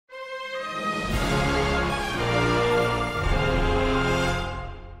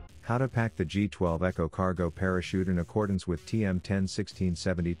How to pack the G-12 Echo cargo parachute in accordance with TM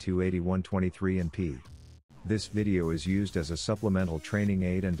 10-16-72-81-23 and P. This video is used as a supplemental training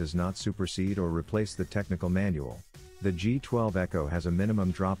aid and does not supersede or replace the technical manual. The G-12 Echo has a minimum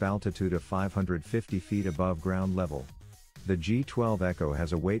drop altitude of 550 feet above ground level. The G-12 Echo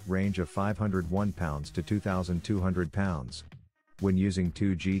has a weight range of 501 pounds to 2,200 pounds. When using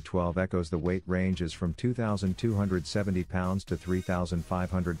two G-12 Echoes, the weight range is from 2,270 pounds to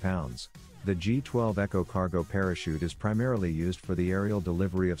 3,500 pounds. The G-12 Echo cargo parachute is primarily used for the aerial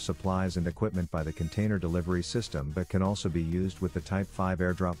delivery of supplies and equipment by the container delivery system, but can also be used with the Type 5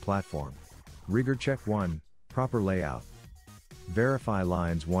 airdrop platform. Rigor check 1, proper layout. Verify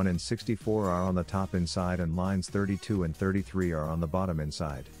lines 1 and 64 are on the top inside and lines 32 and 33 are on the bottom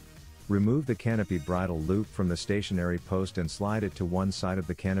inside. Remove the canopy bridle loop from the stationary post and slide it to one side of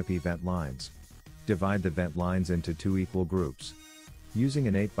the canopy vent lines. Divide the vent lines into two equal groups. Using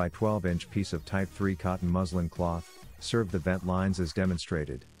an 8 by 12 inch piece of Type 3 cotton muslin cloth, serve the vent lines as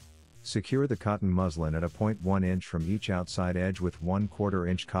demonstrated. Secure the cotton muslin at a 0.1 inch from each outside edge with 1/4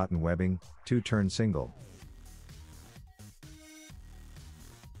 inch cotton webbing, 2-turn single.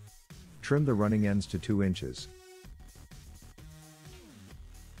 Trim the running ends to 2 inches.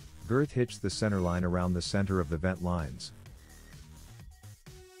 Girth hitch the center line around the center of the vent lines.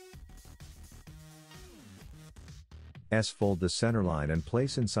 S-fold the center line and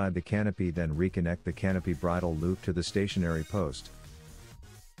place inside the canopy, then reconnect the canopy bridle loop to the stationary post.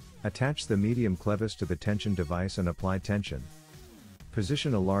 Attach the medium clevis to the tension device and apply tension.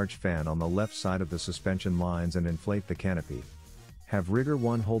 Position a large fan on the left side of the suspension lines and inflate the canopy. Have Rigger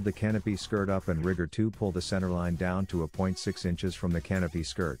 1 hold the canopy skirt up and Rigger 2 pull the center line down to a 0.6 inches from the canopy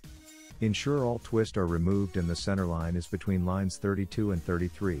skirt. Ensure all twists are removed and the center line is between lines 32 and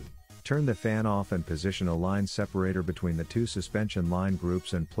 33. Turn the fan off and position a line separator between the two suspension line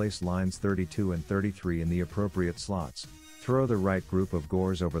groups and place lines 32 and 33 in the appropriate slots. Throw the right group of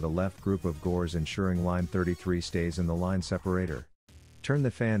gores over the left group of gores, ensuring line 33 stays in the line separator. Turn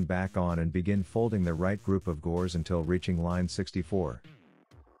the fan back on and begin folding the right group of gores until reaching line 64.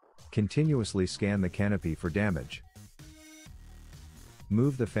 Continuously scan the canopy for damage.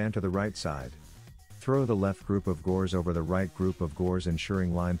 Move the fan to the right side. Throw the left group of gores over the right group of gores,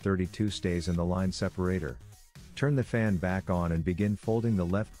 ensuring line 32 stays in the line separator. Turn the fan back on and begin folding the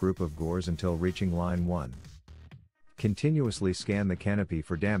left group of gores until reaching line 1. Continuously scan the canopy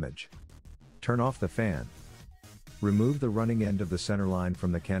for damage. Turn off the fan. Remove the running end of the center line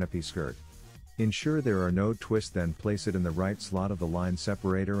from the canopy skirt. Ensure there are no twists, then place it in the right slot of the line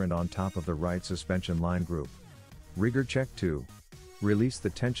separator and on top of the right suspension line group. Rigor check 2. Release the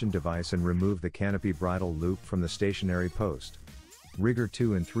tension device and remove the canopy bridle loop from the stationary post. Rigor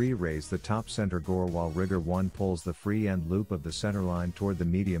 2 and 3 raise the top center gore while Rigor 1 pulls the free end loop of the center line toward the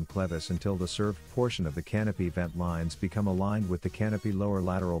medium clevis until the served portion of the canopy vent lines become aligned with the canopy lower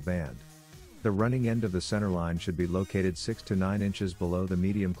lateral band. The running end of the center line should be located 6 to 9 inches below the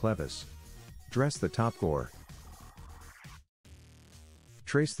medium clevis. Dress the top gore.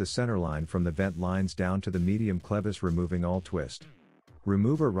 Trace the center line from the vent lines down to the medium clevis, removing all twist.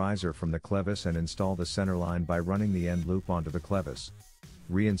 Remove a riser from the clevis and install the center line by running the end loop onto the clevis.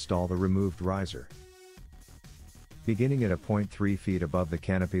 Reinstall the removed riser. Beginning at a 0.3 feet above the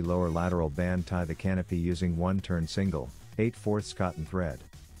canopy lower lateral band, tie the canopy using 1-turn single, 8/4 cotton thread.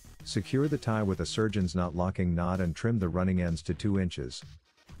 Secure the tie with a surgeon's knot locking knot and trim the running ends to 2 inches.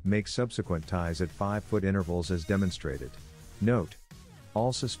 Make subsequent ties at 5-foot intervals as demonstrated. Note: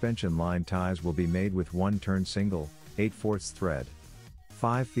 all suspension line ties will be made with 1-turn single, 8/4 thread.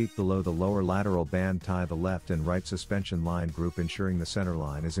 5 feet below the lower lateral band, tie the left and right suspension line group, ensuring the center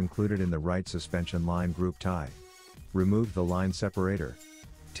line is included in the right suspension line group tie. Remove the line separator.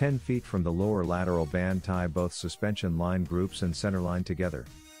 10 feet from the lower lateral band, tie both suspension line groups and center line together.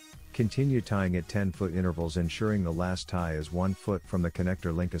 Continue tying at 10-foot intervals, ensuring the last tie is 1 foot from the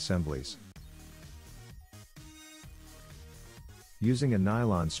connector link assemblies. Using a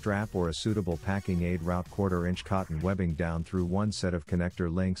nylon strap or a suitable packing aid, route 1/4 inch cotton webbing down through one set of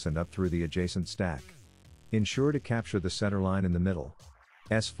connector links and up through the adjacent stack. Ensure to capture the center line in the middle.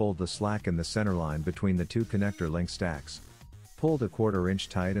 S-fold the slack in the center line between the two connector link stacks. Pull to 1/4 inch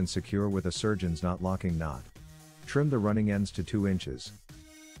tight and secure with a surgeon's knot locking knot. Trim the running ends to 2 inches.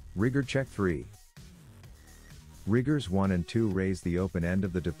 Rigor check 3. Riggers 1 and 2 raise the open end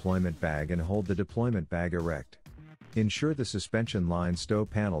of the deployment bag and hold the deployment bag erect. Ensure the suspension line stow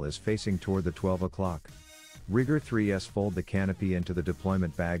panel is facing toward the 12 o'clock. Rigger 3's fold the canopy into the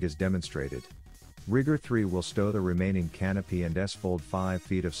deployment bag as demonstrated. Rigger 3 will stow the remaining canopy and S-fold 5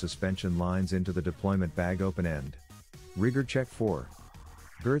 feet of suspension lines into the deployment bag open end. Rigger check 4.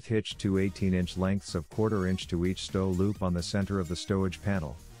 Girth hitch two 18-inch lengths of 1/4 inch to each stow loop on the center of the stowage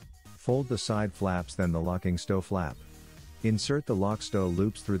panel. Fold the side flaps, then the locking stow flap. Insert the lock stow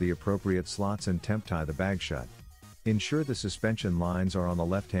loops through the appropriate slots and temp tie the bag shut. Ensure the suspension lines are on the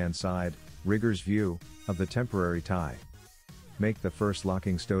left-hand side, rigger's view, of the temporary tie. Make the first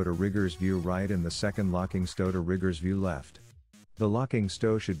locking stow to rigger's view right and the second locking stow to rigger's view left. The locking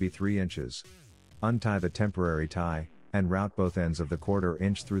stow should be 3 inches. Untie the temporary tie, and route both ends of the 1/4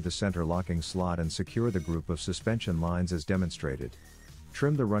 inch through the center locking slot and secure the group of suspension lines as demonstrated.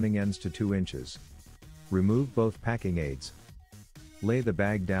 Trim the running ends to 2 inches. Remove both packing aids. Lay the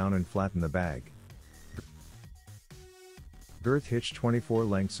bag down and flatten the bag. Girth hitch 24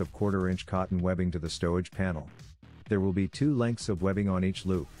 lengths of 1/4 inch cotton webbing to the stowage panel. There will be 2 lengths of webbing on each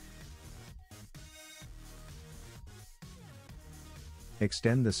loop.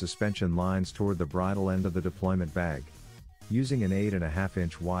 Extend the suspension lines toward the bridle end of the deployment bag. Using an 8.5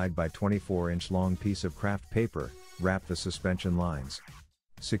 inch wide by 24 inch long piece of craft paper, wrap the suspension lines.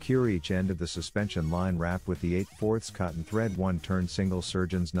 Secure each end of the suspension line wrap with the 8/4 cotton thread 1-turn single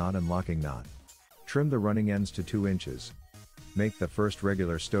surgeon's knot and locking knot. Trim the running ends to 2 inches. Make the first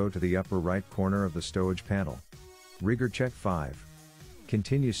regular stow to the upper right corner of the stowage panel. Rigger check 5.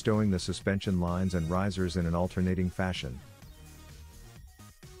 Continue stowing the suspension lines and risers in an alternating fashion.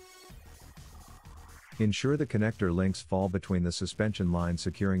 Ensure the connector links fall between the suspension line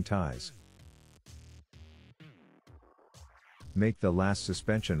securing ties. Make the last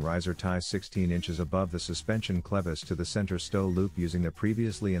suspension riser tie 16 inches above the suspension clevis to the center stow loop using the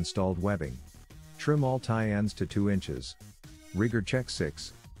previously installed webbing. Trim all tie ends to 2 inches. Rigger check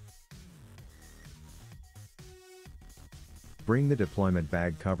 6. Bring the deployment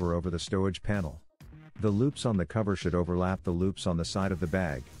bag cover over the stowage panel. The loops on the cover should overlap the loops on the side of the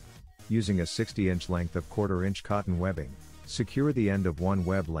bag. Using a 60-inch length of 1/4 inch cotton webbing, secure the end of one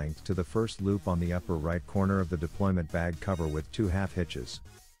web length to the first loop on the upper right corner of the deployment bag cover with 2 half hitches.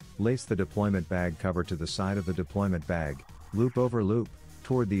 Lace the deployment bag cover to the side of the deployment bag, loop over loop,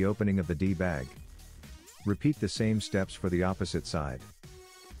 toward the opening of the D bag. Repeat the same steps for the opposite side.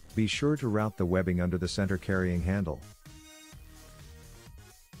 Be sure to route the webbing under the center carrying handle.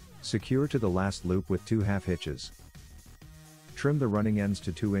 Secure to the last loop with 2 half hitches. Trim the running ends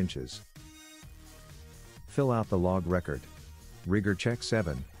to 2 inches. Fill out the log record. Rigger check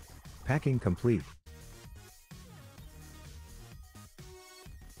 7. Packing complete.